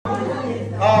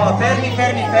fermi,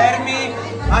 fermi, fermi.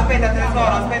 Aspetta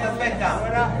tesoro,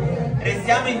 aspetta.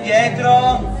 Restiamo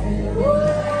indietro.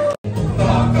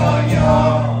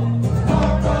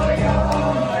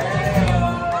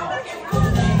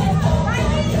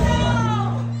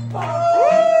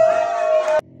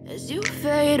 As you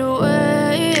fade away.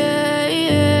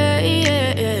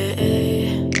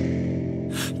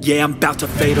 Yeah, I'm about to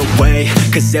fade away,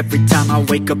 cause every time I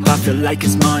wake up I feel like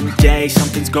it's Monday.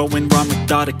 Something's going wrong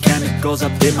with all the chemicals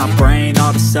up in my brain. All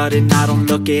of a sudden I don't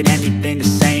look at anything the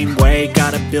same way.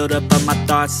 Gotta build up of my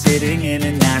thoughts sitting in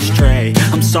an ashtray.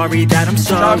 I'm sorry that I'm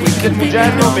sorry, could be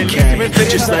okay.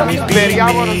 Just let me be me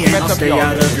and I'll stay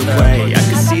out of your way. I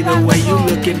can see the way you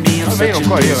look at me, I'm such a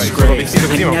disgrace.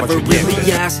 I never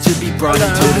really asked to be brought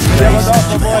into this place.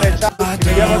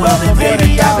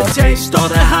 Baby, I have a taste, all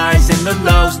the highs and the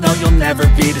lows. No, you'll never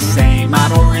be the same. I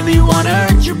don't really wanna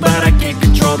hurt you, but I can't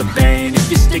control the pain. If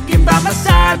you're sticking by my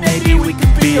side, maybe we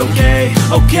could be okay.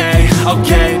 Okay,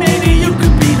 maybe you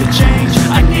could be the change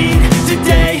I need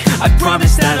today. I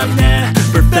promise that I've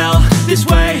never felt this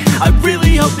way. I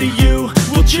really hope that you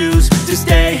will choose to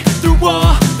stay through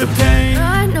all the pain.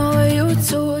 I know you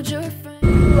told your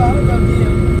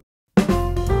friend.